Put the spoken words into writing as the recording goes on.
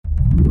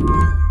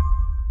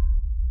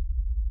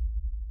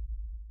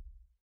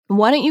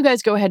Why don't you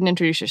guys go ahead and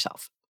introduce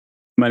yourself?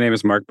 My name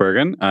is Mark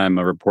Bergen. I'm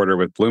a reporter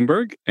with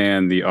Bloomberg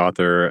and the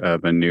author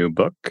of a new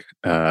book,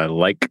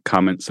 Like,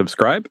 Comment,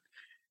 Subscribe,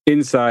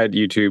 Inside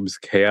YouTube's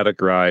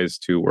Chaotic Rise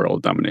to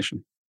World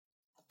Domination.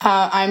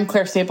 I'm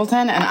Claire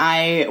Stapleton, and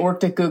I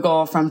worked at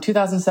Google from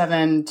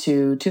 2007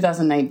 to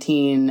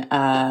 2019.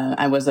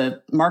 I was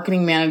a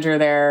marketing manager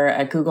there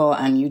at Google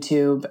and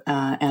YouTube,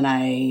 and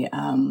I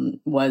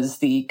was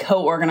the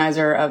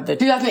co-organizer of the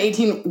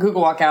 2018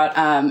 Google Walkout,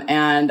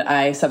 and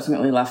I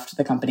subsequently left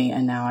the company,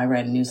 and now I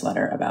write a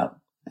newsletter about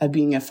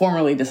being a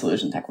formerly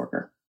disillusioned tech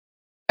worker.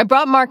 I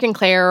brought Mark and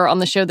Claire on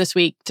the show this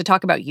week to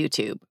talk about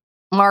YouTube.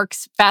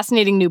 Mark's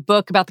fascinating new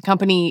book about the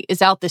company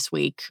is out this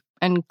week,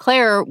 and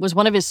Claire was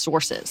one of his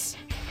sources.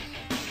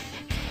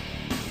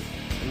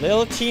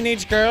 Little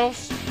teenage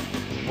girls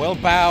will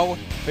bow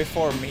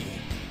before me.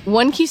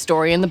 One key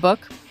story in the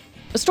book,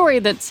 a story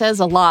that says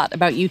a lot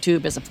about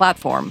YouTube as a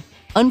platform,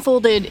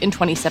 unfolded in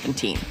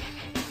 2017.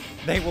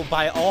 They will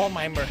buy all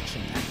my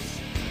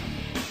merchandise.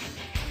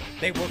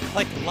 They will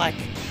click like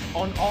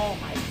on all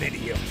my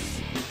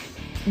videos.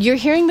 You're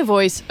hearing the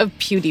voice of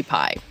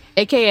PewDiePie,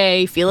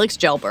 aka Felix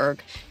Kjellberg,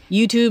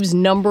 YouTube's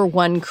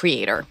 #1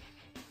 creator.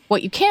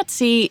 What you can't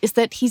see is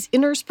that he's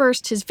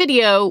interspersed his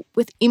video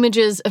with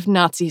images of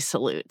Nazi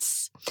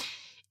salutes.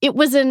 It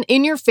was an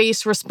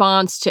in-your-face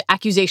response to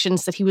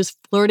accusations that he was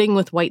flirting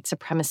with white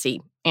supremacy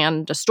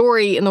and a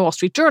story in the Wall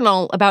Street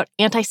Journal about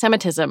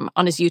anti-Semitism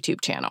on his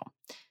YouTube channel,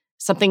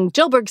 something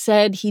Kjellberg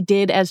said he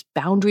did as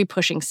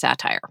boundary-pushing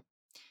satire.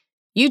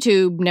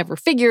 YouTube never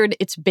figured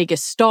its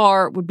biggest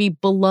star would be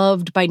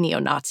beloved by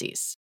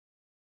neo-Nazis.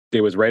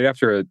 It was right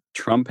after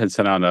Trump had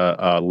sent out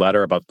a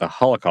letter about the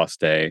Holocaust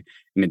Day,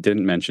 and it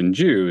didn't mention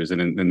Jews.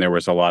 And there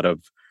was a lot of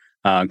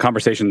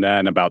conversation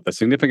then about the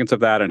significance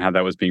of that and how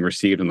that was being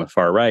received on the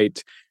far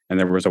right. And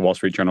there was a Wall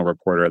Street Journal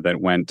reporter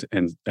that went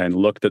and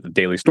looked at the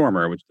Daily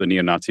Stormer, which is the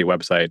neo-Nazi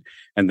website,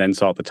 and then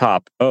saw at the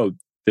top, oh,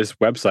 this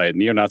website,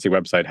 neo-Nazi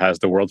website, has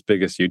the world's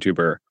biggest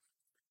YouTuber,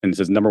 and it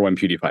says #1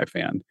 PewDiePie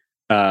fan.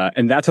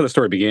 And that's how the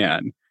story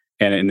began.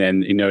 And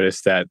then you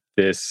notice that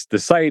the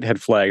site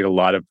had flagged a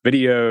lot of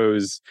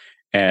videos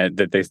and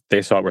that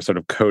they saw were sort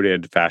of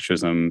coded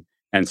fascism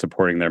and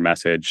supporting their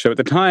message. So at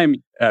the time,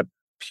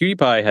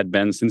 PewDiePie had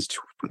been, since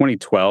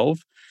 2012,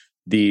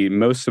 the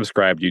most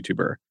subscribed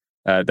YouTuber.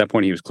 At that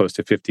point, he was close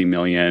to 50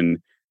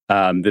 million.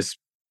 This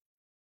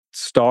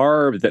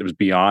star that was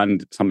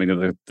beyond something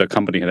that the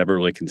company had ever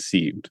really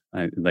conceived.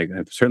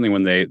 Certainly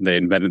when they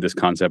invented this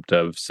concept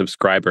of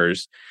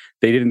subscribers,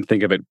 they didn't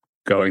think of it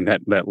going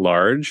that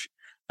large.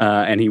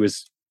 And he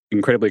was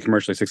incredibly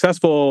commercially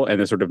successful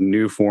and this sort of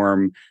new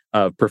form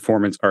of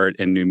performance art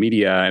and new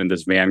media and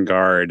this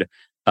vanguard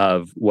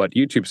of what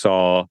YouTube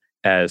saw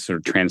as sort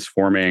of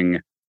transforming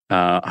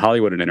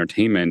Hollywood and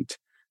entertainment.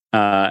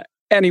 And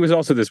he was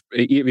also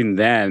even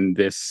then,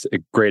 this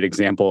great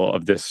example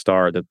of this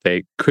star that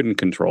they couldn't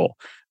control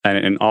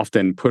and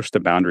often pushed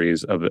the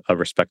boundaries of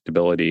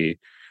respectability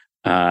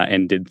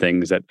and did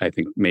things that I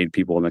think made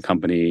people in the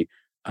company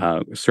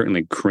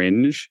certainly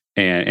cringe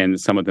and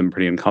some of them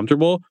pretty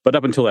uncomfortable. But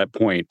up until that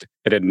point,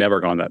 it had never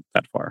gone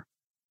that far.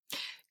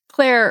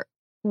 Claire,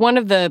 one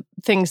of the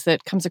things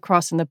that comes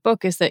across in the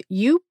book is that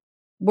you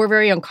were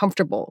very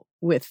uncomfortable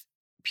with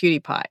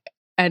PewDiePie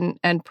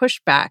and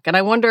pushed back. And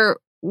I wonder,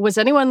 was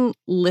anyone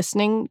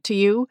listening to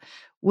you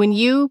when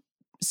you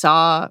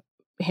saw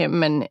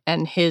him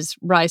and his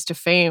rise to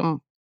fame?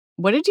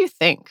 What did you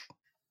think?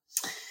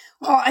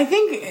 Well, I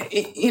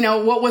think,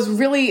 what was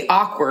really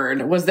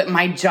awkward was that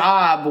my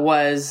job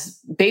was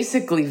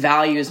basically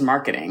values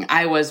marketing.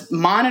 I was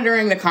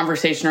monitoring the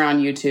conversation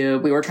around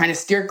YouTube. We were trying to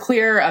steer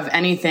clear of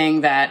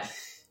anything that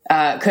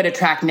could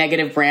attract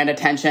negative brand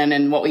attention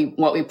and what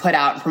we put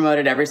out and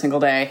promoted every single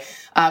day.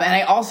 And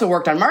I also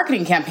worked on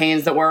marketing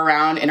campaigns that were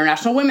around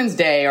International Women's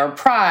Day or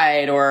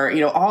Pride or,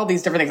 all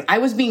these different things. I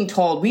was being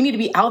told we need to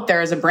be out there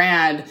as a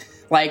brand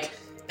like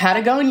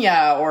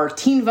Patagonia or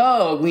Teen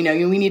Vogue. We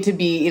need to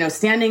be,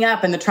 standing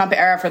up in the Trump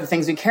era for the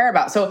things we care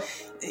about. So,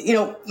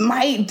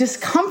 my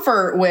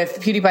discomfort with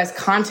PewDiePie's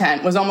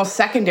content was almost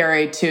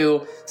secondary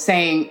to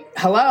saying,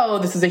 hello,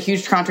 this is a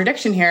huge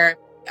contradiction here.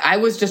 I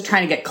was just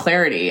trying to get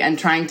clarity and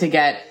trying to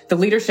get the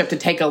leadership to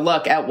take a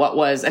look at what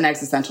was an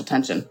existential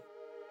tension.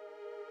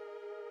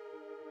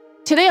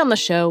 Today on the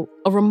show,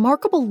 a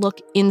remarkable look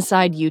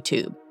inside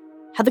YouTube,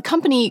 how the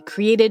company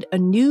created a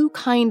new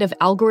kind of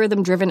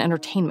algorithm-driven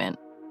entertainment,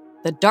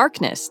 the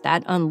darkness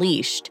that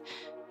unleashed,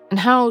 and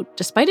how,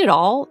 despite it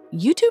all,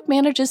 YouTube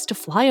manages to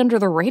fly under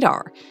the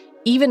radar,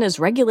 even as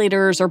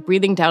regulators are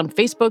breathing down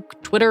Facebook,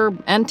 Twitter,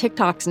 and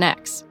TikTok's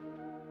necks.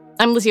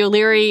 I'm Lizzie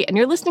O'Leary, and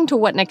you're listening to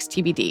What Next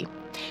TBD,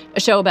 a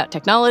show about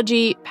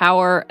technology,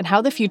 power, and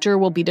how the future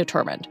will be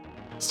determined.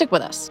 Stick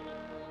with us.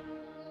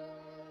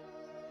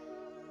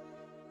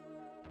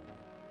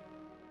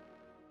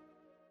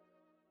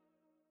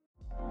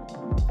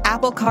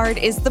 Apple Card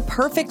is the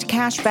perfect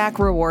cashback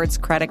rewards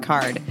credit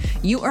card.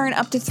 You earn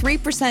up to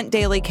 3%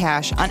 daily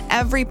cash on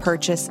every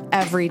purchase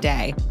every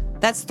day.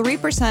 That's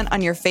 3%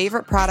 on your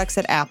favorite products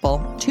at Apple,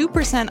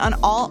 2% on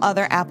all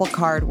other Apple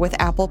Card with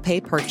Apple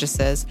Pay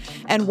purchases,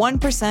 and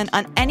 1%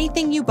 on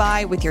anything you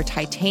buy with your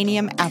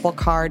titanium Apple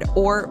Card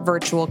or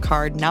virtual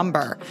card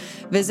number.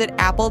 Visit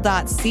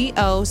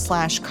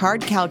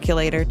apple.co/card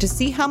calculator to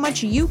see how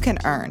much you can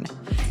earn.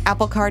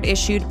 Apple Card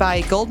issued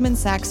by Goldman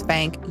Sachs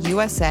Bank,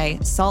 USA,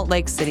 Salt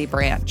Lake City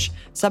branch.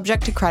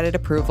 Subject to credit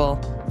approval.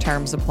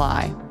 Terms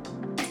apply.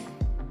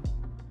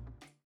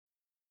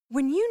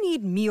 When you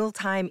need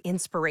mealtime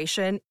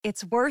inspiration,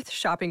 it's worth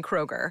shopping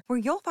Kroger, where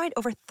you'll find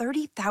over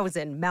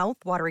 30,000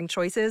 mouth-watering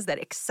choices that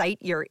excite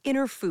your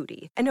inner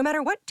foodie. And no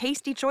matter what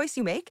tasty choice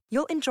you make,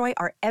 you'll enjoy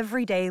our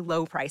everyday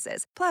low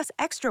prices, plus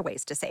extra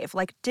ways to save,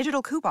 like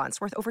digital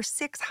coupons worth over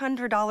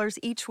 $600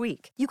 each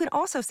week. You can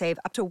also save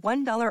up to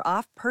 $1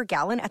 off per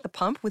gallon at the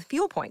pump with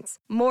fuel points.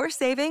 More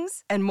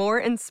savings and more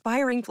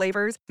inspiring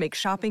flavors make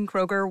shopping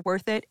Kroger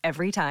worth it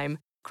every time.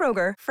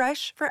 Kroger,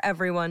 fresh for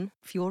everyone.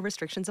 Fuel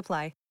restrictions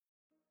apply.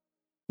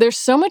 There's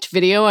so much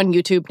video on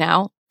YouTube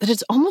now that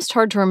it's almost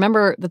hard to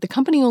remember that the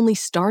company only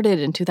started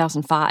in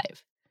 2005.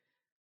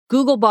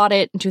 Google bought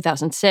it in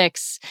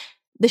 2006.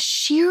 The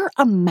sheer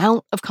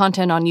amount of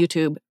content on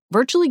YouTube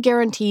virtually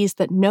guarantees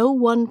that no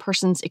one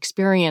person's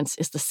experience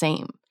is the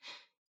same.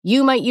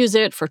 You might use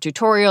it for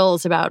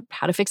tutorials about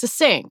how to fix a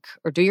sink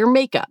or do your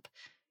makeup.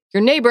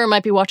 Your neighbor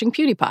might be watching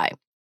PewDiePie.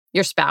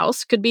 Your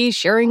spouse could be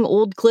sharing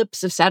old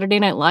clips of Saturday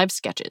Night Live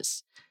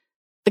sketches.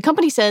 The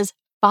company says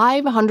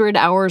 500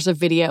 hours of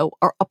video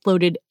are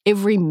uploaded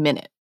every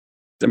minute.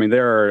 I mean,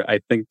 there are, I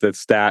think the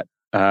stat,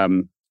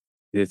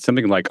 it's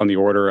something like on the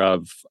order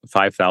of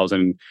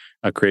 5,000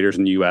 creators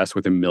in the US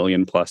with 1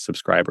 million plus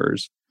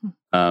subscribers.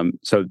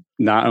 So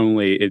not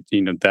only,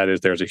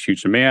 there's a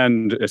huge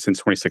demand. Since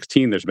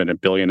 2016, there's been 1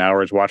 billion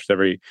hours watched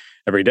every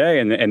day.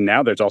 And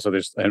now there's also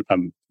a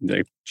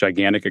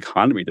gigantic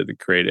economy that they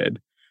created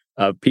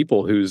of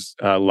people whose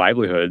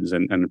livelihoods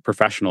and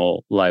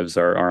professional lives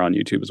are on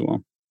YouTube as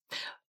well.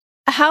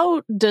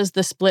 How does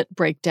the split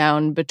break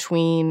down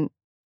between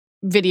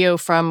video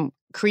from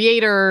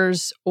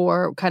creators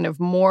or kind of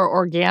more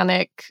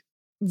organic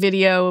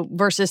video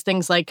versus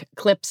things like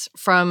clips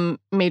from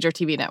major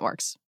TV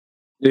networks?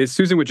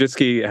 Susan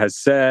Wojcicki has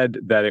said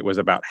that it was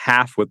about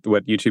half what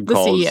YouTube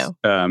calls... The CEO.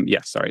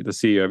 The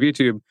CEO of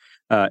YouTube.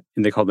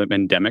 And they call them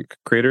endemic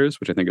creators,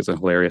 which I think is a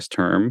hilarious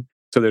term.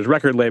 So there's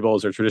record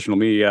labels, there's traditional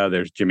media,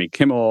 there's Jimmy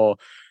Kimmel,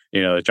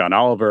 John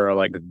Oliver.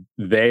 Like,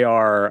 they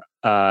are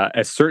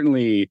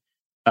certainly...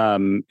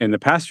 in the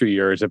past few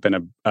years have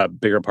been a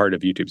bigger part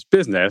of YouTube's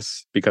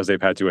business because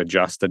they've had to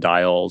adjust the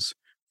dials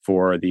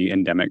for the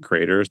endemic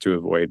creators to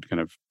avoid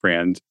kind of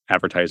brand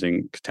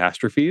advertising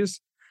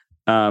catastrophes.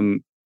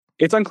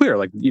 It's unclear.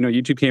 Like,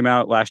 YouTube came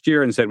out last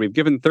year and said, we've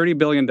given $30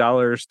 billion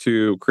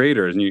to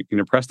creators, and you can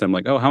impress them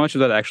like, oh, how much of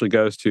that actually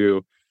goes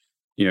to,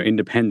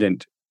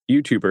 independent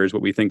YouTubers,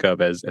 what we think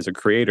of as a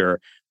creator,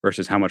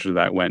 versus how much of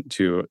that went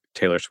to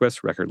Taylor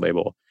Swift's record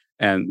label.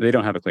 And they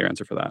don't have a clear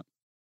answer for that.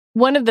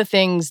 One of the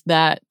things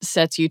that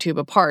sets YouTube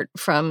apart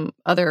from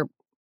other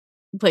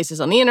places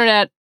on the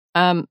internet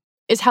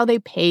is how they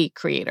pay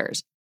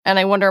creators. And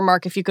I wonder,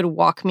 Mark, if you could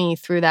walk me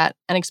through that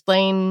and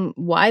explain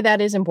why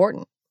that is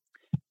important.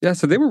 Yeah,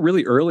 so they were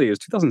really early. It was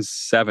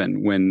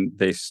 2007 when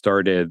they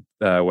started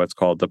what's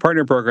called the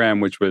Partner Program,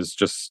 which was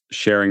just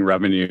sharing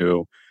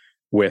revenue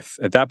with,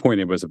 at that point,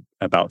 it was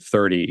about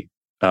 30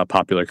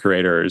 popular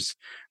creators,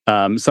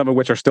 some of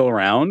which are still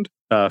around.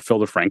 Phil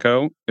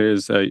DeFranco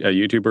is a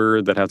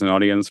YouTuber that has an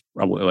audience,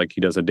 probably like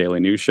he does a daily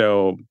news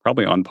show,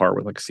 probably on par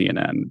with like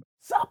CNN.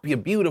 Sup, you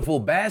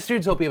beautiful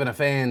bastards. Hope you're having a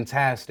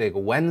fantastic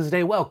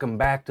Wednesday. Welcome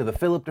back to the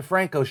Philip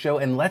DeFranco Show,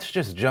 and let's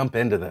just jump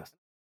into this.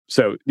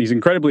 So these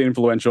incredibly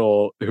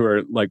influential who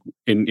are like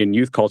in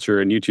youth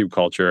culture and YouTube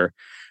culture,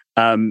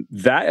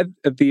 that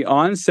at the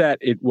onset,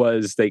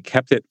 they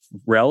kept it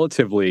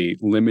relatively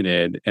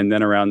limited. And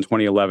then around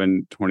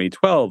 2011,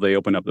 2012, they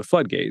opened up the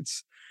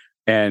floodgates.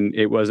 And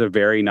it was a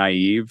very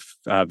naive,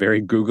 very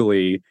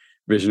googly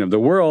vision of the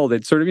world.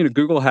 It's sort of,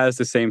 Google has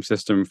the same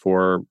system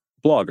for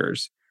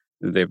bloggers.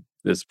 They have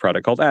this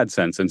product called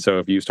AdSense. And so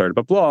if you start up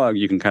a blog,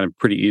 you can kind of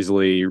pretty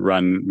easily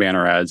run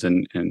banner ads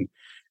and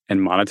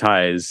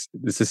monetize.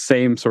 It's the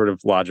same sort of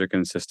logic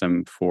and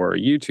system for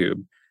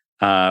YouTube.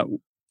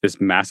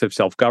 This massive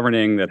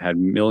self-governing that had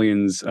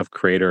millions of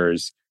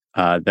creators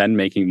then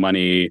making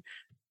money.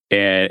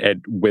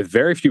 And with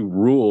very few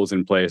rules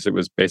in place. It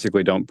was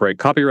basically don't break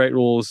copyright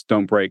rules,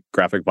 don't break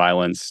graphic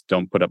violence,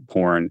 don't put up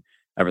porn.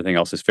 Everything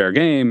else is fair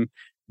game,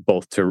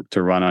 both to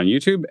run on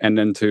YouTube and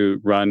then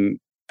to run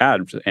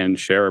ads and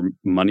share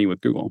money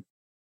with Google.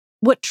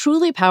 What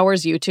truly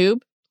powers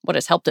YouTube, what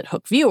has helped it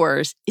hook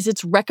viewers, is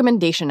its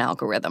recommendation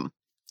algorithm.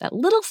 That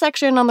little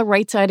section on the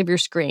right side of your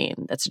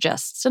screen that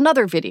suggests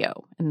another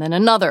video and then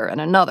another and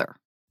another.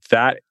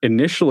 That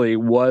initially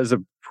was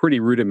a pretty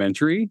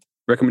rudimentary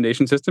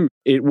recommendation system.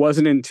 It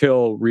wasn't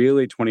until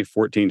really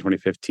 2014,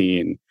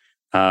 2015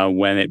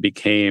 when it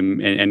became,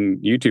 and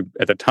YouTube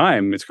at the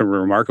time, it's kind of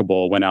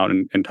remarkable, went out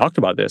and talked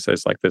about this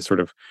as like this sort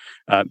of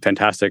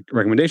fantastic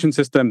recommendation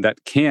system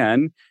that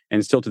can,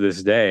 and still to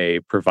this day,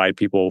 provide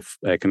people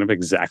kind of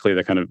exactly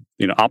the kind of,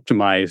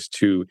 optimized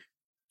to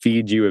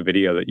feed you a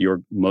video that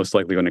you're most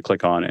likely going to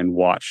click on and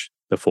watch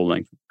the full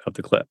length of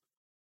the clip.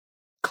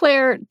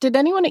 Claire, did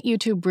anyone at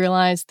YouTube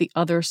realize the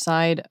other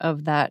side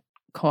of that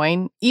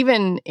coin?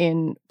 Even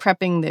in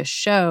prepping this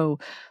show,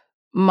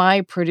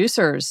 my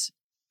producers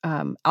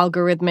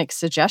algorithmic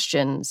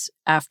suggestions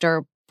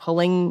after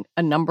pulling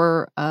a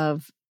number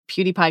of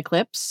PewDiePie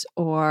clips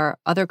or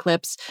other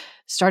clips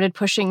started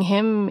pushing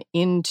him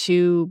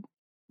into,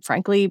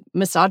 frankly,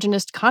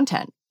 misogynist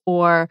content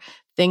or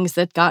things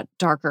that got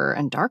darker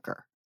and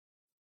darker.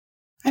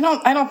 I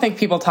don't think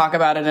people talk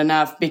about it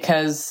enough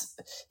because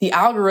the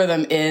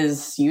algorithm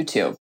is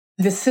YouTube.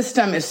 The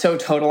system is so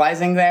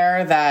totalizing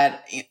there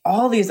that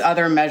all these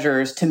other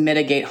measures to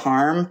mitigate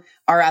harm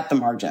are at the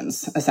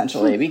margins,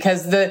 essentially,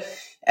 because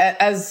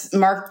as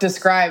Mark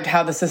described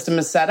how the system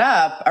is set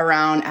up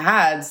around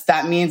ads,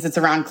 that means it's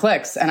around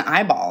clicks and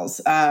eyeballs.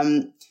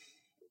 The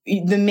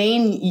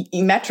main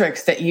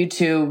metrics that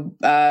YouTube,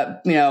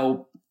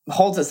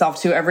 holds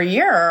itself to every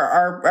year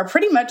are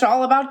pretty much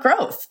all about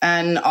growth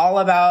and all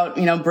about,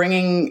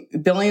 bringing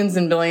billions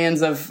and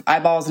billions of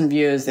eyeballs and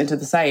views into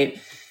the site.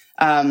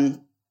 And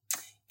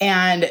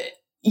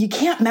you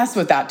can't mess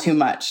with that too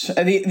much.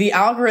 The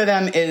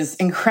algorithm is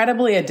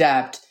incredibly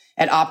adept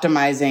at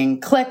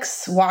optimizing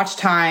clicks, watch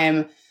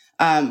time,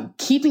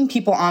 keeping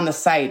people on the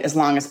site as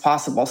long as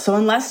possible. So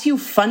unless you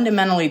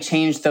fundamentally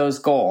change those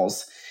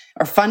goals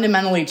or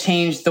fundamentally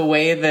change the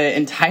way the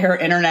entire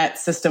internet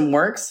system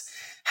works,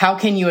 how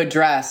can you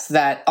address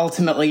that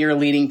ultimately you're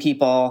leading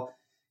people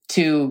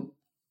to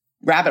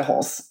rabbit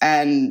holes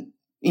and,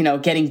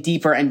 getting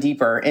deeper and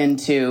deeper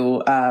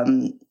into,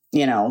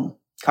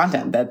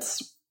 content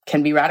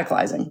can be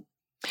radicalizing.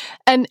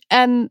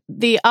 And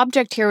the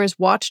object here is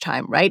watch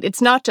time, right?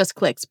 It's not just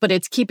clicks, but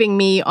it's keeping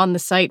me on the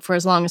site for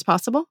as long as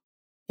possible.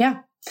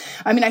 Yeah.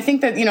 I mean, I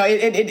think that,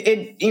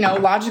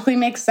 it logically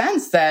makes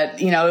sense that,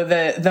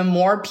 the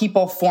more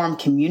people form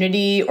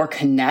community or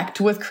connect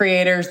with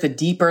creators, the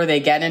deeper they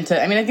get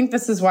into. I mean, I think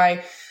this is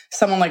why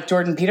someone like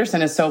Jordan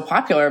Peterson is so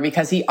popular,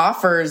 because he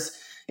offers,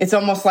 it's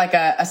almost like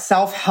a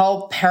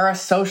self-help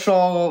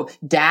parasocial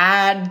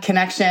dad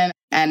connection.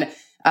 And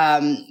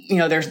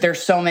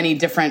there's so many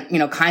different,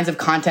 kinds of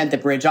content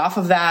that bridge off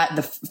of that.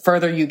 The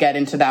further you get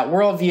into that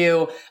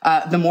worldview,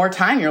 the more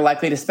time you're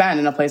likely to spend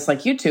in a place like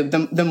YouTube,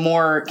 the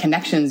more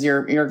connections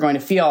you're going to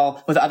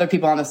feel with other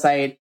people on the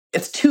site.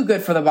 It's too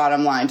good for the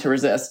bottom line to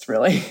resist,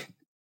 really.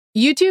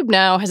 YouTube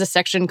now has a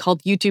section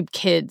called YouTube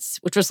Kids,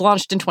 which was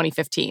launched in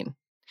 2015.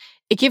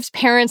 It gives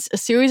parents a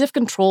series of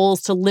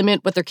controls to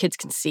limit what their kids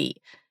can see.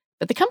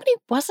 But the company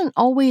wasn't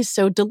always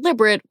so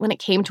deliberate when it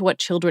came to what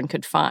children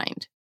could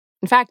find.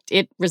 In fact,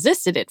 it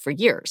resisted it for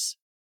years.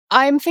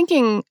 I'm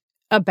thinking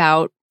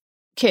about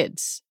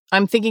kids.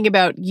 I'm thinking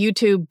about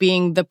YouTube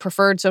being the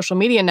preferred social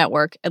media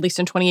network, at least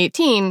in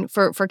 2018,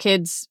 for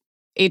kids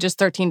ages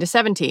 13 to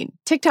 17.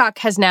 TikTok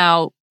has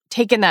now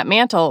taken that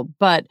mantle,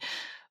 but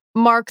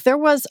Mark, there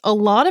was a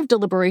lot of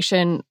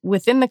deliberation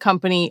within the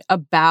company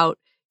about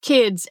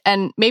kids,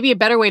 and maybe a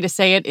better way to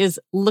say it is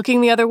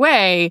looking the other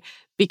way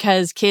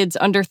because kids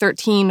under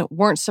 13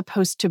 weren't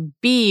supposed to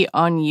be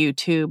on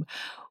YouTube.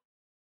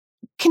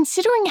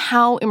 Considering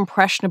how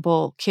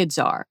impressionable kids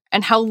are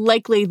and how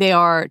likely they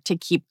are to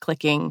keep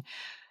clicking,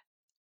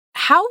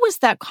 how was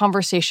that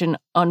conversation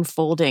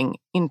unfolding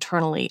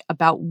internally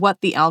about what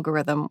the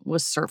algorithm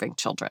was serving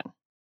children?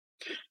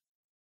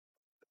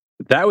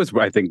 That was,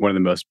 I think, one of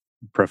the most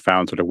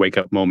profound sort of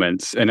wake-up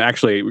moments, and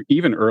actually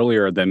even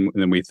earlier than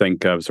we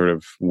think of, sort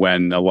of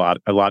when a lot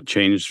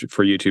changed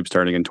for YouTube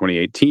starting in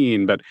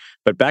 2018. But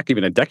back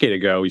even a decade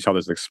ago, we saw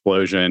this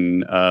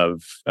explosion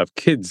of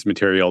kids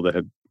material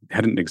that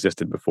hadn't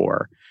existed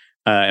before,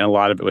 and a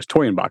lot of it was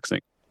toy unboxing.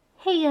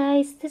 Hey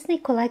guys, Disney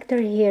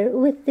Collector here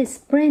with this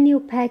brand new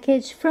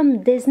package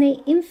from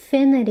Disney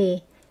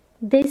Infinity.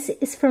 This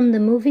is from the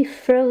movie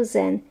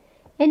Frozen,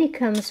 and it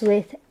comes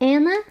with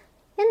Anna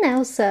and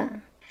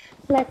Elsa.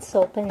 Let's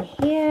open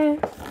here.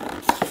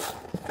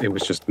 It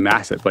was just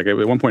massive. Like at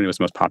one point, it was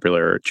the most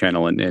popular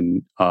channel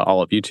in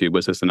all of YouTube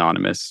was this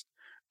anonymous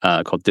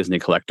called Disney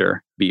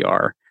Collector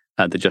VR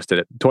that just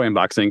did toy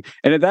unboxing.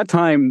 And at that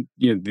time,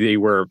 they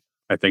were,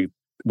 I think,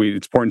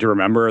 it's important to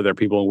remember that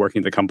people working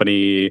at the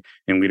company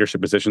in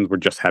leadership positions were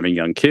just having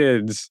young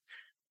kids.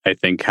 I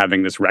think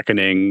having this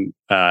reckoning,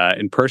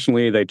 and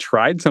personally, they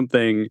tried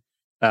something,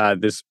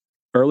 this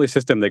early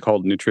system they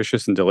called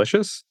Nutritious and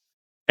Delicious.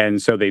 And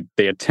so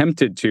they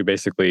attempted to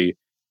basically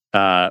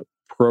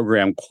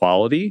program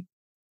quality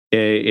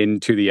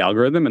into the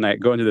algorithm. And I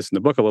go into this in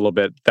the book a little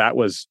bit. That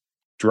was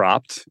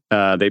dropped.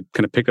 They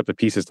kind of picked up the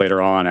pieces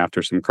later on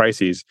after some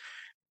crises,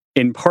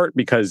 in part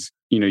because,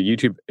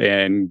 YouTube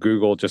and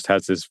Google just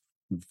has this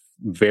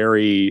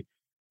very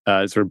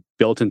sort of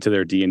built into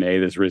their DNA,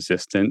 this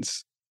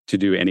resistance to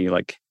do any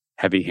like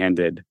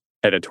heavy-handed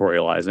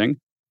editorializing.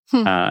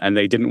 And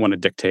they didn't want to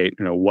dictate,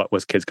 what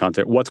was kids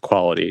content, what's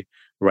quality,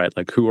 right?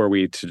 Like, who are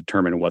we to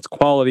determine what's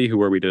quality?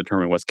 Who are we to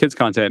determine what's kids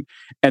content?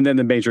 And then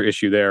the major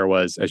issue there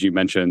was, as you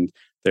mentioned,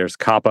 there's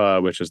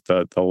COPPA, which is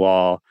the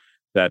law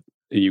that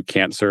you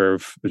can't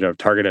serve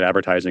targeted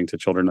advertising to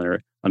children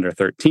under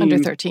 13. Under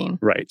 13.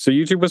 Right. So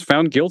YouTube was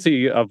found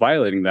guilty of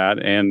violating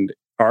that. And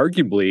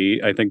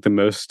arguably, I think the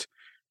most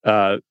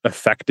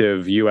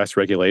effective U.S.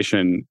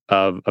 regulation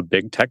of a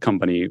big tech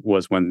company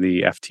was when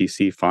the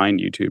FTC fined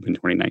YouTube in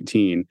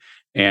 2019.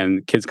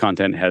 And kids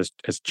content has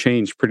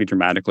changed pretty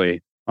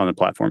dramatically on the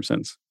platform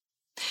since.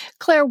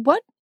 Claire,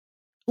 what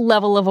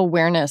level of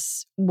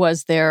awareness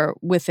was there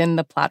within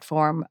the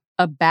platform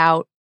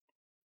about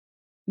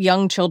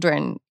young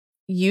children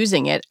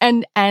using it,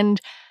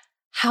 and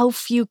how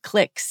few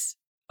clicks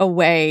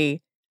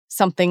away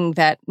something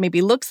that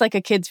maybe looks like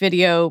a kid's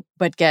video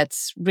but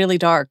gets really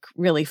dark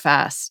really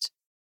fast?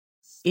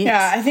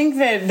 Yeah, I think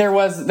that there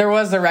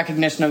was a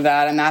recognition of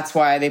that, and that's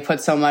why they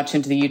put so much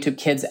into the YouTube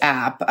Kids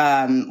app,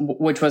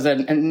 which was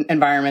an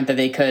environment that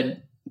they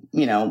could,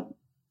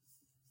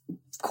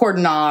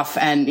 cordon off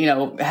and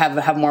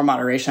have more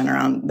moderation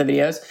around the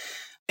videos.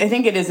 I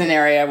think it is an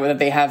area where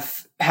they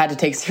have had to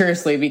take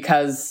seriously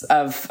because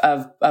of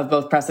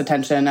both press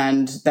attention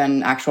and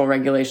then actual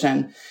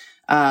regulation.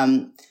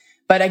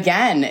 But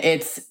again,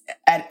 it's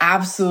an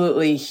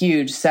absolutely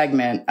huge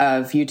segment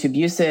of YouTube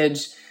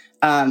usage.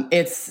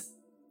 It's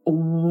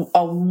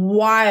a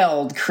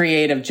wild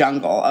creative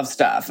jungle of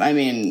stuff. I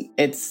mean,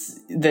 it's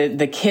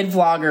the kid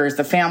vloggers,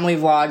 the family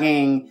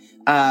vlogging.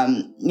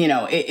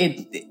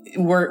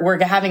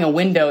 We're having a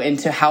window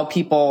into how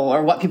people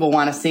or what people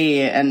want to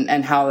see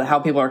and how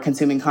people are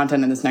consuming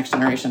content in this next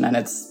generation. And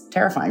it's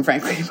terrifying,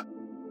 frankly.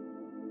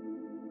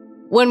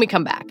 When we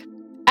come back,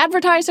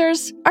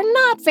 advertisers are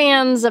not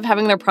fans of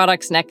having their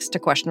products next to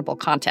questionable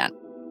content.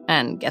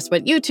 And guess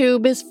what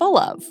YouTube is full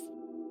of?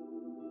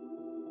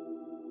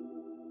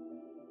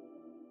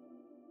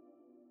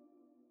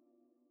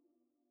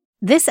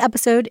 This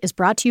episode is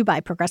brought to you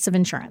by Progressive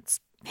Insurance.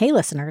 Hey,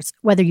 listeners,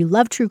 whether you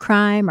love true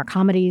crime or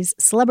comedies,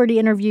 celebrity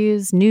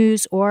interviews,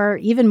 news, or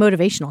even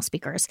motivational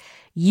speakers,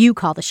 you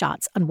call the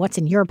shots on what's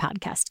in your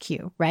podcast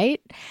queue,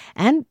 right?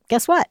 And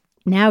guess what?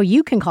 Now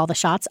you can call the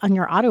shots on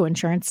your auto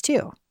insurance,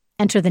 too.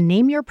 Enter the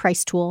Name Your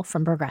Price tool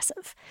from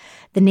Progressive.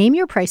 The Name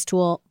Your Price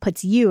tool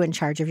puts you in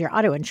charge of your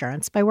auto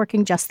insurance by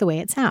working just the way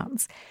it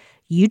sounds.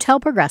 You tell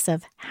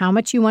Progressive how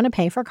much you want to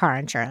pay for car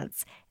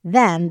insurance.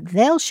 Then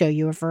they'll show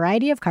you a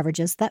variety of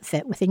coverages that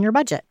fit within your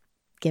budget,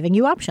 giving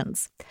you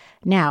options.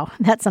 Now,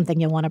 that's something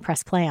you'll want to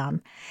press play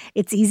on.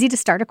 It's easy to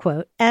start a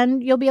quote,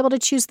 and you'll be able to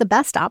choose the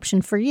best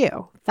option for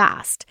you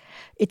fast.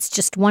 It's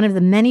just one of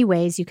the many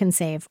ways you can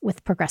save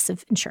with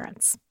Progressive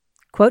Insurance.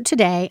 Quote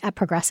today at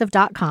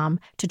Progressive.com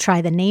to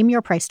try the Name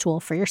Your Price tool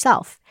for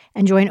yourself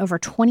and join over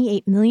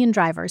 28 million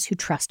drivers who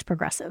trust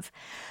Progressive.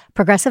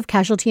 Progressive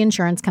Casualty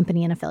Insurance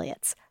Company and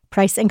Affiliates.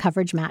 Price and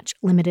coverage match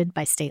limited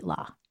by state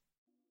law.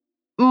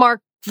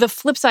 Mark, the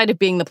flip side of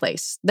being the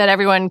place that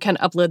everyone can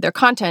upload their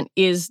content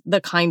is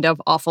the kind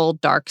of awful,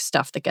 dark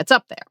stuff that gets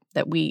up there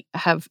that we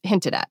have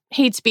hinted at.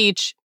 Hate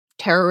speech,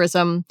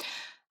 terrorism.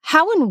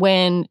 How and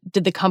when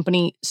did the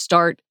company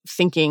start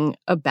thinking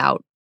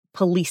about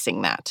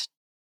policing that?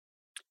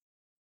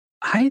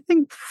 I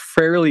think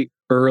fairly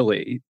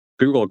early.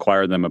 Google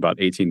acquired them about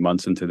 18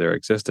 months into their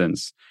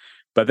existence.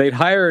 But they'd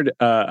hired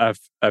a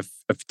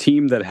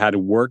team that had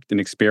worked and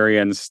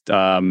experienced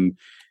in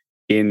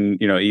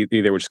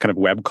either which kind of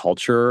web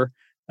culture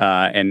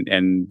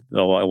and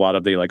a lot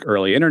of the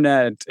early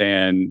internet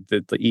and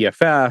the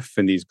EFF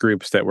and these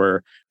groups that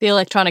were the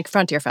Electronic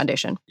Frontier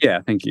Foundation.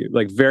 Yeah, thank you.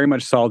 Very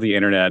much saw the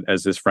internet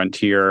as this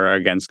frontier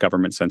against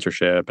government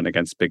censorship and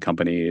against big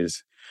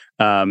companies.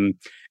 And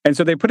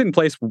so they put in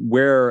place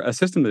where a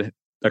system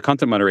that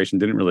content moderation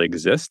didn't really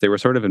exist. They were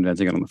sort of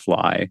inventing it on the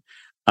fly.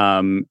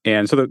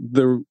 And so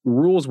the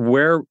rules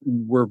were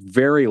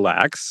very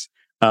lax,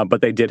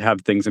 but they did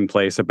have things in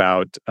place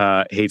about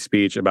hate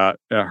speech, about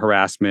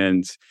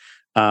harassment.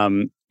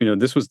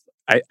 This was,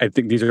 I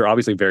think these are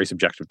obviously very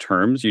subjective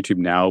terms. YouTube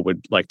now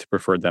would like to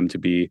prefer them to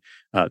be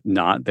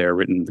not there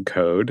written in the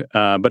code.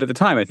 But at the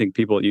time, I think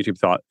people at YouTube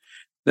thought,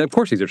 of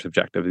course, these are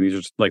subjective. And these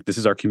are just this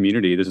is our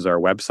community. This is our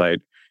website.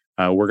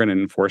 We're going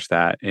to enforce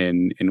that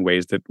in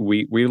ways that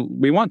we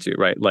want to,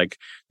 right?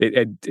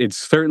 It's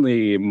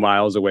certainly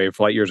miles away,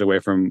 light years away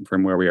from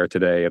where we are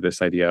today of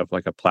this idea of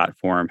a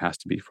platform has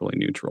to be fully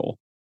neutral.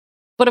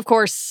 But of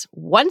course,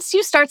 once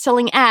you start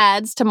selling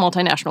ads to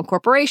multinational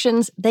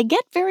corporations, they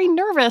get very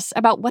nervous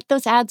about what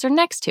those ads are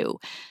next to,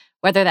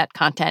 whether that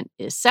content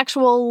is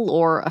sexual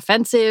or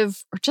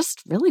offensive or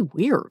just really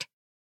weird.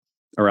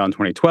 Around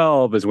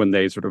 2012 is when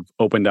they sort of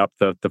opened up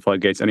the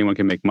floodgates. Anyone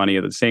can make money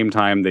at the same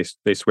time.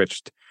 They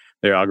switched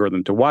their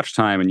algorithm to watch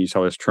time, and you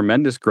saw this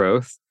tremendous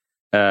growth.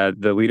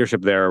 The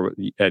leadership there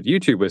at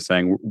YouTube was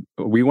saying,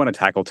 we want to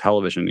tackle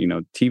television.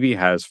 TV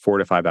has 4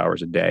 to 5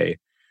 hours a day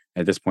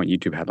At this point,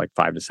 YouTube had like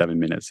 5 to 7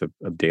 minutes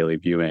of daily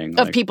viewing.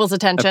 Of people's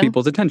attention. Of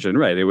people's attention,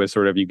 right. It was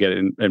sort of, you get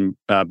in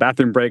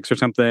bathroom breaks or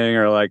something,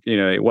 or like,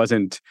 it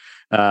wasn't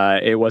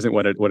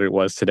what it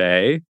was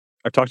today.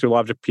 I've talked to a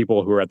lot of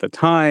people who were at the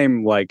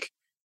time, like,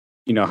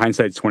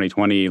 hindsight's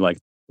 2020, like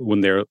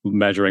when they're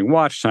measuring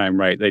watch time,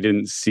 right, they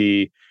didn't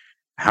see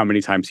how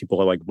many times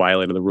people are like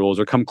violated the rules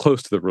or come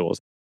close to the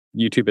rules.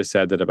 YouTube has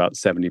said that about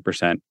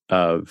 70%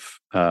 of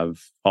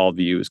all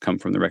views come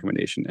from the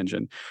recommendation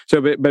engine.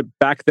 So, but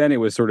back then it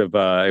was sort of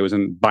it was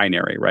in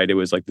binary, right? It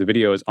was like the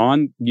video is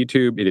on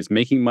YouTube, it is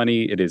making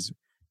money, it is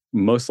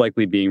most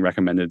likely being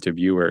recommended to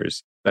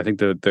viewers. I think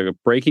the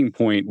breaking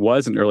point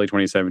was in early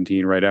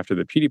 2017, right after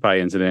the PewDiePie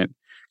incident.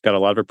 Got a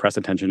lot of press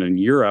attention in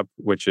Europe,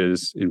 which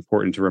is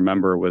important to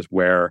remember, was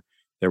where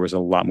there was a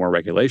lot more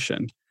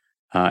regulation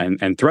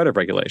and threat of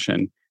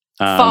regulation.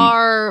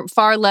 Far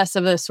less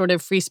of a sort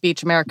of free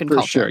speech American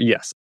culture. For sure,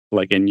 yes.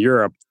 Like in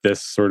Europe,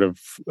 this sort of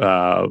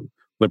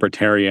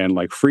libertarian,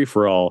 like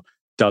free-for-all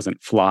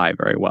doesn't fly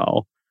very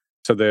well.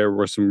 So there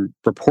was some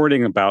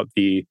reporting about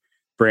the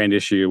brand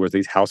issue with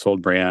these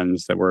household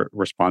brands that were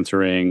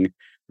sponsoring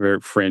very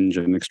fringe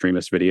and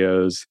extremist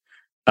videos.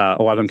 A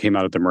lot of them came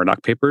out of the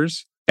Murdoch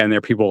papers. And there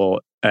are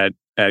people at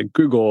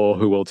Google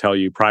who will tell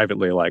you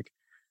privately, like,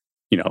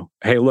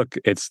 hey, look,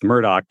 it's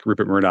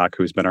Rupert Murdoch,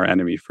 who's been our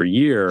enemy for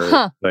years.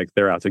 Like,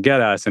 they're out to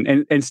get us.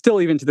 And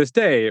still, even to this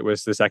day, it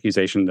was this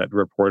accusation that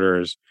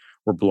reporters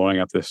were blowing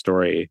up this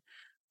story,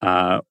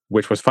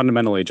 which was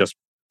fundamentally just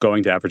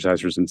going to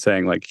advertisers and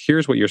saying, like,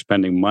 here's what you're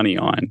spending money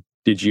on.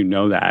 Did you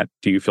know that?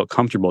 Do you feel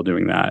comfortable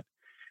doing that?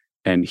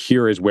 And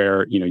here is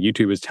where,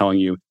 YouTube is telling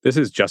you this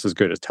is just as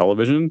good as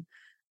television.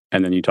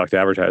 And then you talk to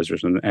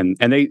advertisers and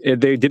they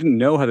didn't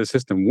know how the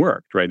system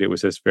worked, right? It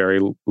was this very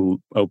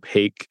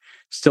opaque,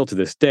 still to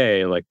this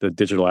day, like the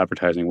digital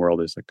advertising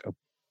world is like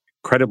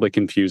incredibly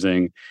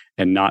confusing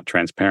and not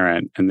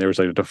transparent. And there was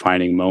like a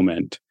defining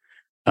moment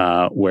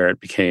where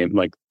it became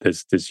like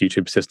this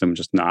YouTube system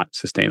just not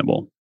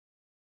sustainable.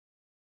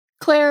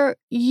 Claire,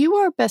 you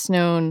are best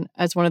known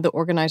as one of the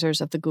organizers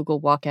of the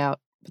Google walkout,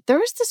 but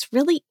there is this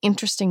really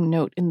interesting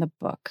note in the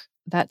book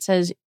that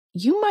says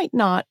you might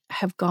not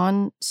have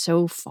gone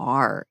so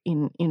far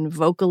in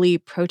vocally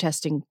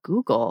protesting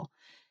Google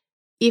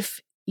if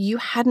you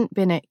hadn't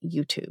been at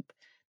YouTube.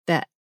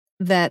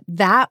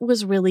 That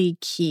was really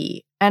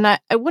key. And I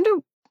wonder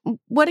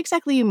what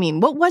exactly you mean.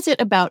 What was it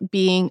about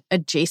being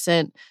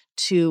adjacent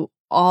to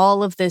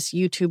all of this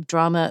YouTube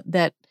drama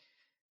that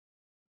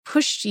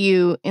pushed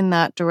you in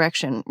that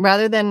direction,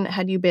 rather than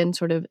had you been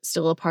sort of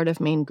still a part of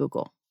main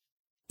Google?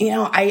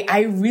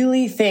 I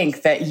really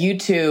think that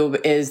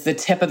YouTube is the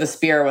tip of the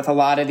spear with a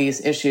lot of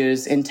these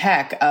issues in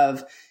tech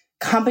of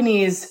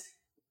companies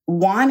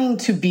wanting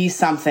to be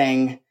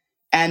something,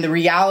 and the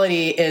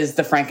reality is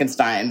the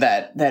Frankenstein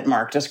that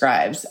Mark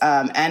describes.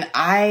 And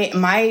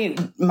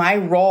my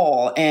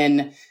role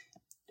in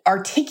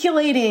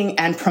articulating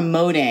and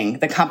promoting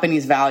the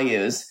company's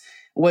values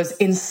was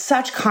in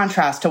such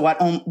contrast to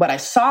what I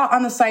saw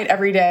on the site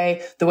every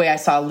day, the way I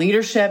saw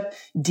leadership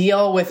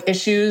deal with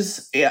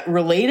issues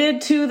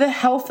related to the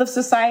health of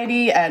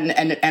society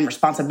and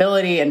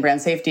responsibility and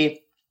brand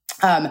safety.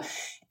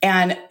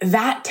 And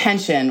that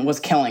tension was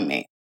killing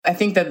me. I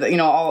think that,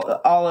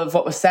 all of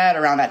what was said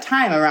around that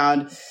time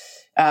around,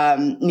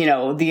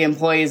 the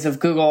employees of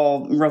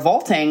Google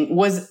revolting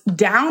was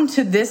down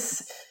to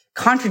this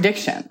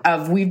contradiction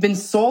of we've been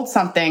sold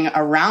something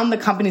around the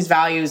company's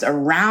values,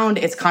 around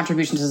its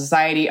contribution to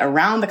society,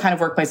 around the kind of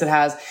workplace it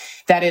has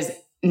that is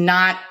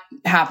not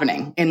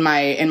happening in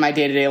my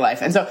day-to-day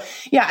life. And so,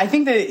 yeah, I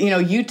think that,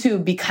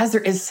 YouTube, because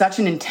there is such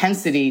an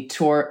intensity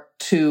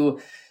to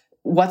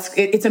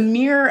it's a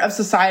mirror of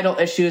societal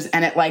issues,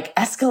 and it like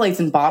escalates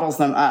and bottles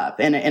them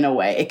up in a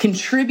way. It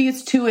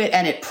contributes to it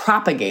and it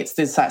propagates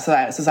these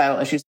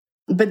societal issues.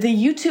 But the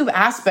YouTube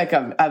aspect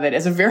of it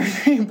is a very,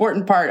 very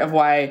important part of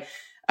why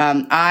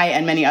I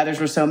and many others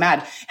were so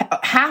mad.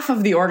 Half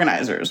of the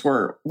organizers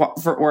were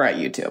at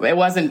YouTube.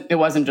 It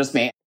wasn't just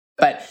me,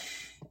 but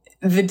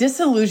the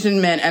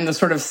disillusionment and the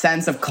sort of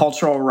sense of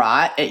cultural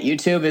rot at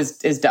YouTube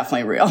is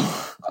definitely real.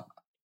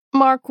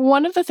 Mark,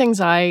 one of the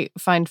things I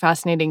find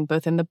fascinating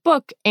both in the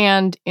book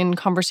and in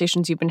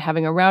conversations you've been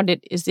having around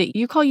it is that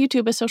you call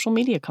YouTube a social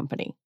media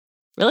company.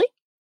 Really?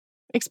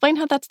 Explain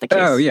how that's the case.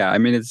 Oh, yeah. I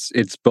mean,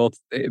 it's both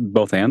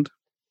and.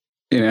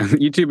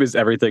 YouTube is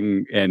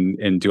everything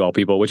and to all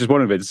people, which is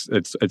one of its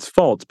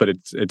faults, but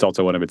it's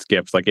also one of its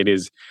gifts. Like it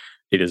is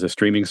a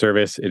streaming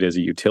service, it is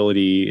a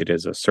utility, it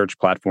is a search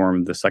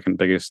platform, the second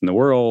biggest in the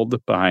world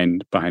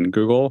behind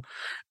Google.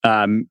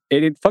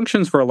 It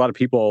functions for a lot of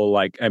people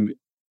like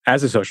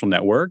as a social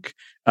network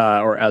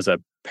or as a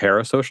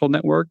parasocial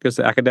network, is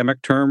the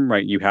academic term,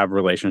 right? You have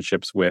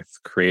relationships with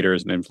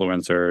creators and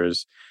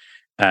influencers.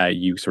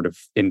 You sort of,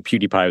 in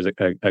PewDiePie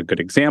is a good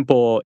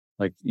example.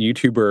 Like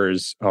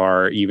YouTubers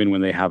are, even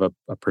when they have a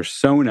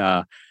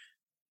persona,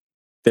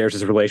 there's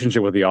this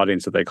relationship with the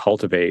audience that they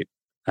cultivate,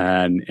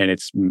 and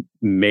it's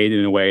made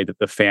in a way that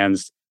the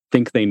fans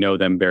think they know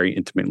them very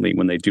intimately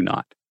when they do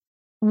not.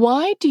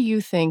 Why do you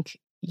think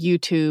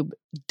YouTube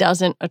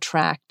doesn't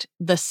attract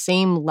the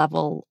same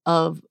level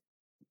of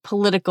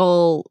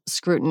political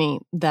scrutiny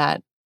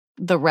that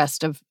the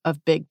rest of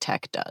big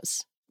tech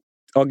does?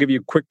 I'll give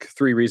you quick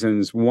 3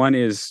 reasons. One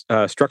is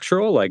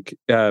structural. Like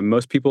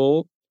most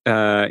people,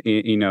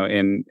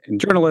 in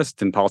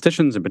journalists and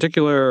politicians in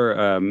particular,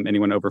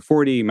 anyone over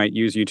 40 might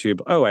use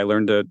YouTube. Oh, I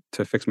learned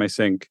to fix my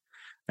sink.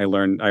 I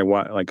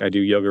do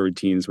yoga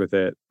routines with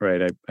it,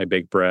 right? I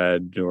bake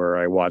bread, or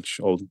I watch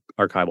old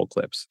archival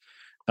clips.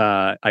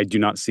 I do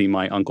not see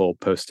my uncle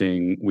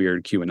posting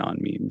weird QAnon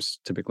memes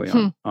typically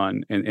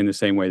on in the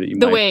same way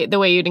that the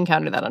way you'd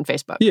encounter that on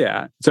Facebook.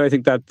 Yeah. So I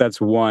think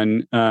that's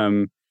one.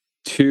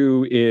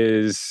 2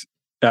 is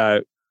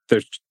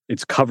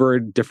it's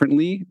covered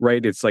differently,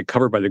 right? It's like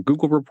covered by the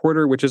Google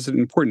reporter, which is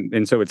important.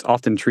 And so it's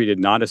often treated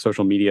not as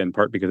social media, in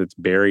part because it's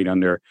buried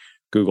under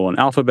Google and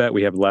Alphabet.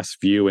 We have less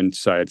view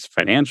inside its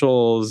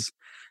financials.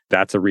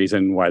 That's a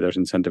reason why there's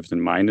incentives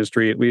in my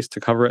industry, at least, to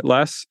cover it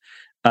less.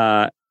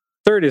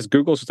 3rd is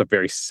Google's just a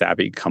very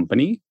savvy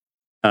company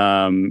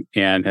and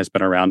has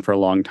been around for a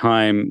long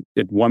time.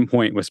 At one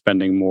point was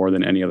spending more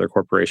than any other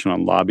corporation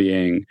on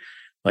lobbying.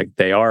 Like,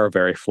 they are a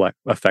very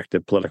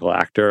effective political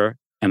actor,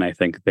 and I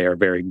think they are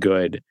very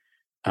good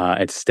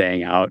at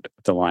staying out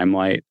of the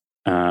limelight.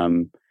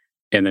 And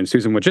then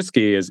Susan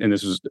Wojcicki and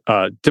this was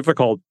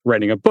difficult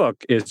writing a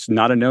book, is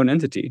not a known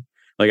entity.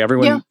 Like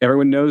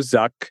everyone knows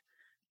Zuck.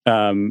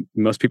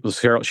 Most people,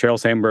 Sheryl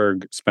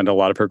Sandberg spent a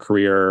lot of her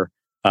career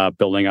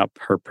building up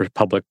her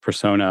public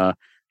persona.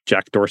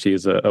 Jack Dorsey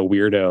is a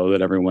weirdo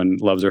that everyone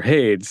loves or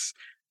hates.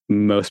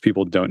 Most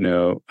people don't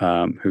know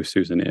who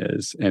Susan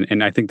is.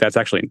 And I think that's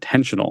actually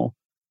intentional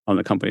on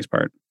the company's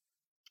part.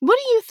 What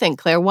do you think,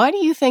 Claire? Why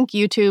do you think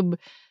YouTube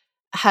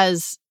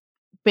has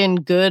been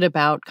good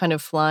about kind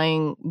of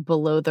flying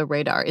below the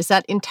radar? Is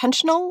that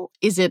intentional?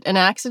 Is it an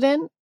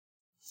accident?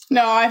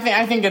 No, I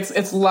think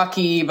it's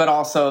lucky, but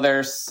also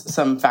there's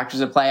some factors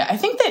at play. I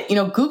think that,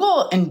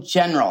 Google in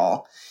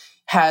general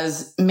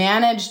has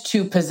managed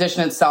to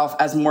position itself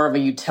as more of a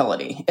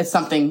utility. It's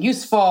something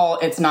useful.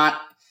 It's not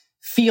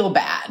feel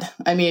bad.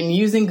 I mean,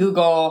 using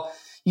Google,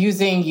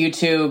 using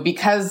YouTube,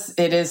 because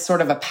it is sort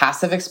of a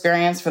passive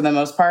experience for the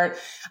most part.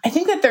 I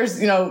think that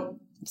there's,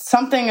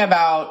 something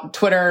about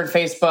Twitter and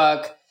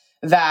Facebook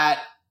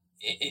that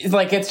is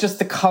like, it's just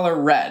the color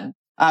red.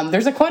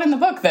 There's a quote in the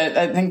book that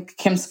I think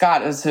Kim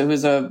Scott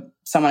who's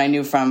someone I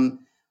knew from,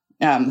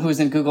 who's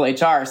in Google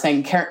HR,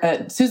 saying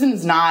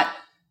Susan's not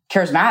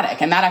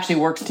charismatic, and that actually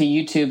works to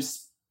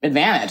YouTube's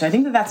advantage. I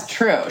think that that's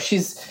true.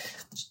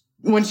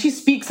 When she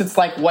speaks, it's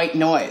like white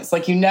noise.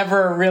 Like, you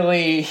never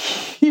really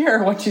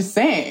hear what she's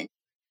saying.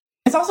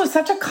 It's also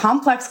such a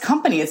complex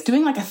company. It's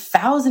doing like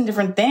 1,000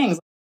 different things.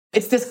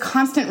 It's this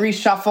constant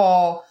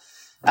reshuffle,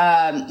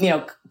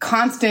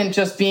 constant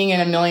just being in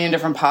a million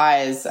different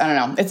pies. I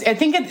don't know. I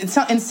think it's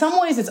in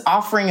some ways its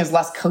offering is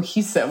less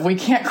cohesive. We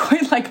can't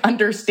quite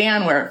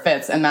understand where it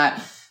fits, and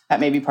that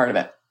may be part of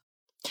it.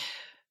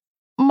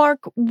 Mark,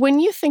 when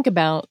you think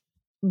about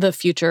the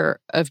future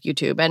of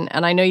YouTube,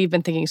 and I know you've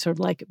been thinking sort of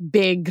like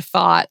big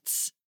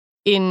thoughts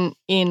in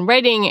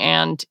writing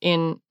and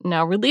in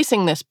now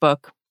releasing this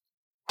book,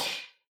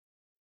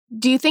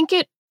 do you think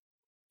it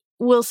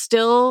will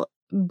still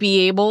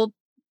be able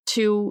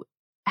to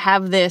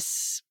have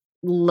this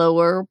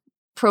lower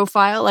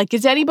profile? Like,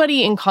 is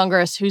anybody in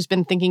Congress who's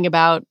been thinking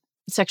about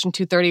Section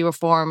 230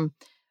 reform,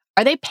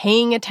 are they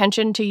paying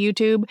attention to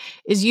YouTube?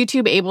 Is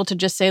YouTube able to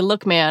just say,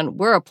 look, man,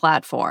 we're a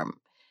platform,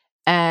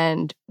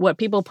 and what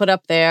people put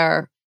up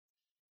there,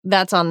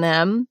 that's on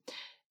them?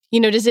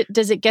 Does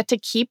it get to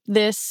keep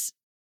this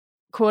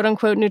quote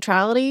unquote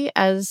neutrality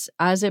as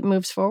it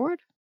moves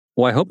forward?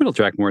 Well, I hope it'll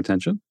attract more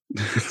attention.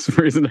 That's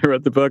the reason I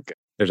wrote the book.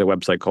 There's a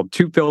website called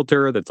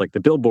TubeFilter that's like the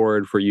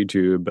billboard for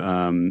YouTube.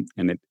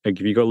 And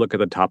if you go look at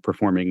the top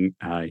performing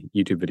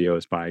YouTube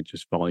videos by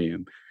just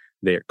volume,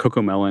 they're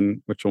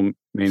CoComelon, which you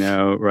may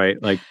know,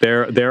 right? Like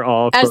they're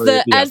all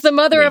as the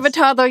mother of a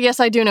toddler. Yes,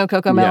 I do know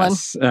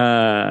CoComelon.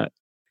 Yes.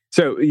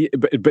 So,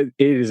 but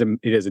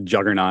it is a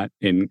juggernaut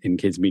in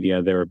kids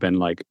media. There have been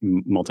like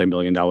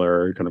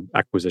multi-million-dollar kind of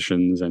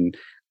acquisitions, and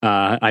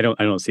I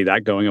don't see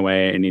that going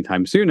away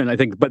anytime soon. And I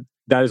think, but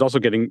that is also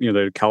getting,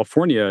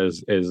 California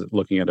is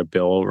looking at a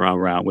bill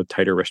around with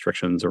tighter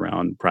restrictions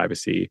around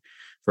privacy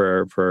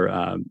for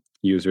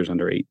users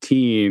under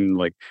 18.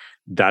 Like,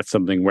 that's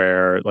something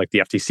where like the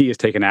FTC has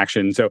taken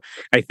action. So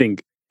I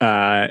think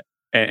TikTok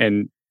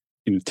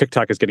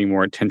is getting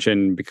more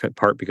attention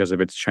because of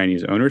its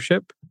Chinese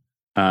ownership.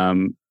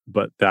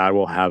 But that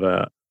will have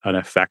an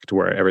effect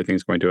where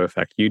everything's going to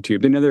affect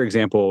YouTube. Another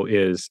example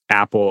is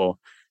Apple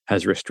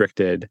has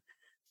restricted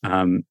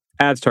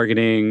ads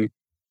targeting,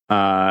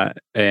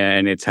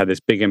 and it's had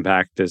this big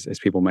impact, as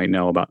people might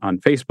know, about on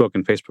Facebook,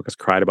 and Facebook has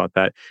cried about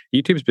that.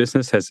 YouTube's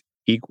business has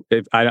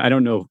I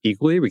don't know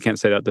equally, we can't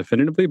say that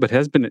definitively, but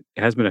has been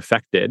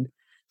affected.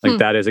 Like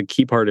that is a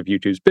key part of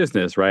YouTube's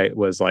business, right?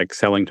 Was like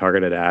selling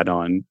targeted ad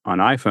on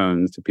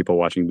iPhones to people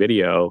watching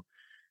video.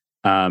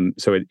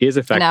 So it is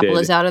affected. And Apple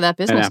is out of that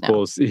business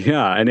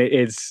now. And it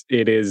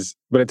is,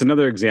 but it's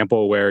another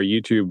example where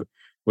YouTube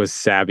was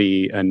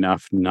savvy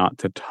enough not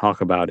to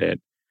talk about it.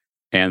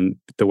 And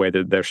the way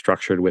that they're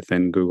structured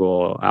within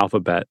Google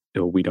Alphabet,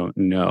 we don't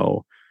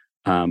know,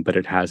 but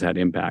it has had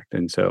impact.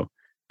 And so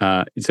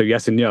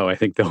yes and no. I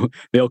think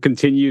they'll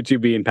continue to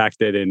be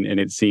impacted, and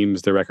it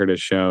seems the record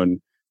has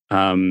shown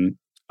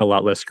a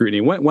lot less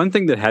scrutiny. One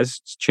thing that has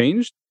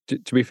changed,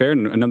 to be fair,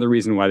 and another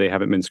reason why they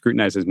haven't been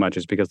scrutinized as much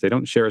is because they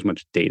don't share as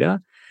much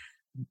data,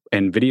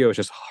 and video is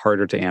just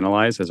harder to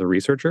analyze as a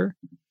researcher.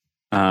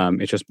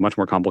 It's just much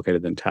more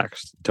complicated than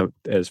text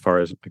as far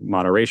as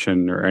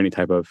moderation or any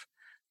type of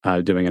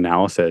doing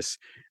analysis.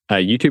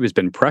 YouTube has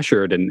been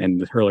pressured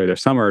and earlier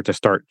this summer to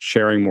start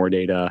sharing more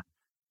data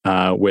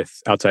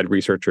with outside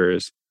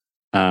researchers.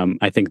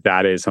 I think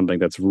that is something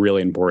that's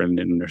really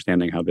important in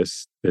understanding how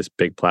this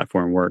big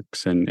platform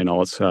works and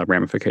all its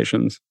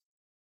ramifications.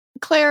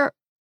 Claire,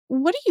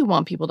 what do you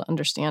want people to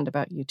understand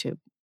about YouTube,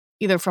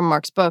 either from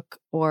Mark's book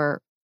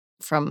or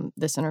from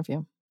this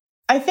interview?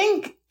 I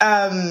think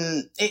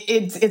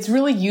it's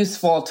really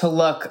useful to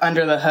look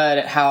under the hood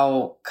at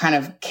how kind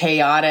of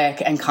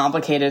chaotic and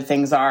complicated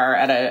things are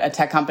at a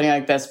tech company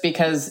like this,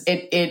 because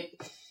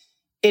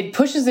it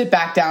pushes it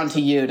back down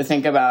to you to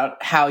think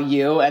about how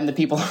you and the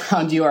people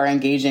around you are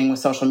engaging with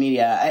social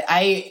media.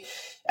 I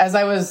as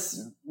I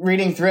was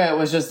reading through it,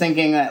 was just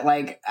thinking that,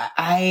 like,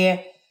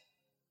 I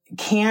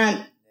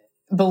can't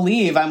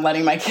believe I'm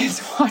letting my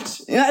kids watch.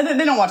 They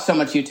don't watch so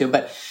much YouTube,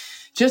 but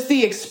just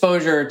the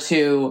exposure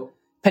to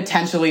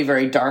potentially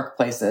very dark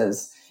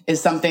places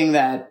is something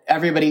that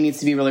everybody needs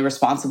to be really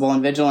responsible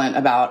and vigilant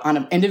about on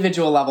an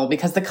individual level,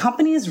 because the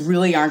companies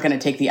really aren't going to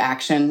take the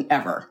action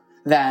ever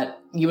that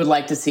you would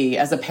like to see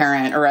as a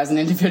parent or as an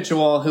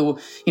individual who,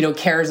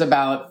 cares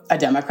about a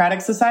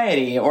democratic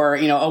society or,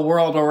 a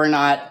world where we're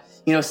not,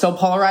 so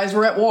polarized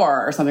we're at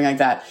war or something like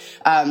that.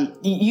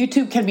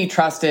 YouTube can be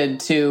trusted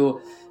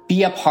to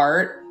be a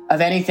part of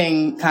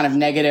anything kind of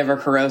negative or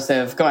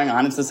corrosive going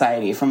on in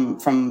society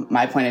from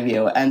my point of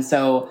view. And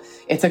so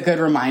it's a good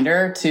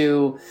reminder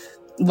to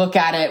look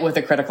at it with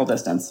a critical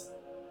distance.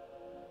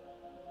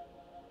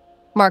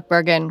 Mark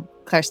Bergen,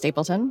 Claire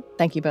Stapleton,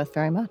 thank you both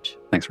very much.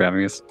 Thanks for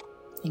having us.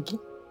 Thank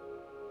you.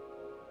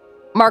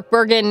 Mark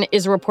Bergen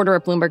is a reporter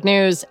at Bloomberg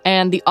News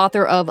and the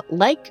author of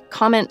Like,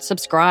 Comment,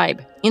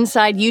 Subscribe: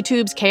 Inside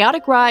YouTube's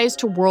Chaotic Rise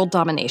to World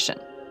Domination.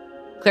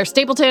 Claire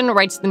Stapleton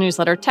writes the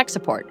newsletter Tech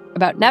Support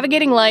about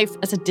navigating life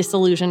as a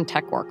disillusioned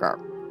tech worker.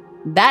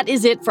 That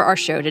is it for our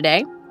show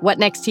today. What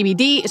Next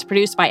TBD is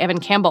produced by Evan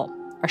Campbell.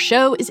 Our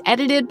show is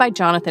edited by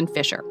Jonathan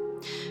Fisher.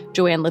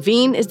 Joanne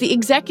Levine is the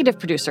executive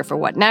producer for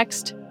What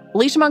Next.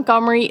 Alicia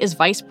Montgomery is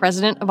vice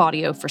president of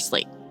audio for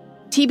Slate.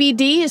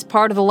 TBD is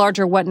part of the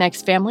larger What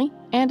Next family,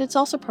 and it's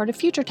also part of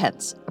Future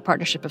Tense, a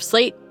partnership of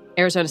Slate,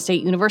 Arizona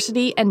State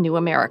University, and New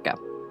America.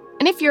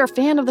 And if you're a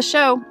fan of the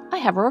show, I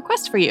have a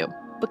request for you.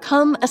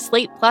 Become a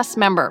Slate Plus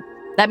member.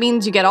 That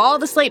means you get all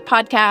the Slate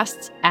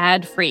podcasts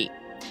ad-free.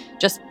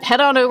 Just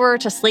head on over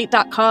to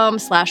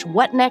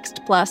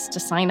slate.com/whatnextplus to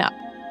sign up.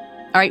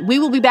 All right, we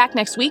will be back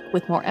next week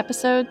with more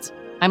episodes.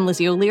 I'm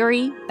Lizzie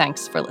O'Leary.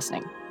 Thanks for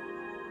listening.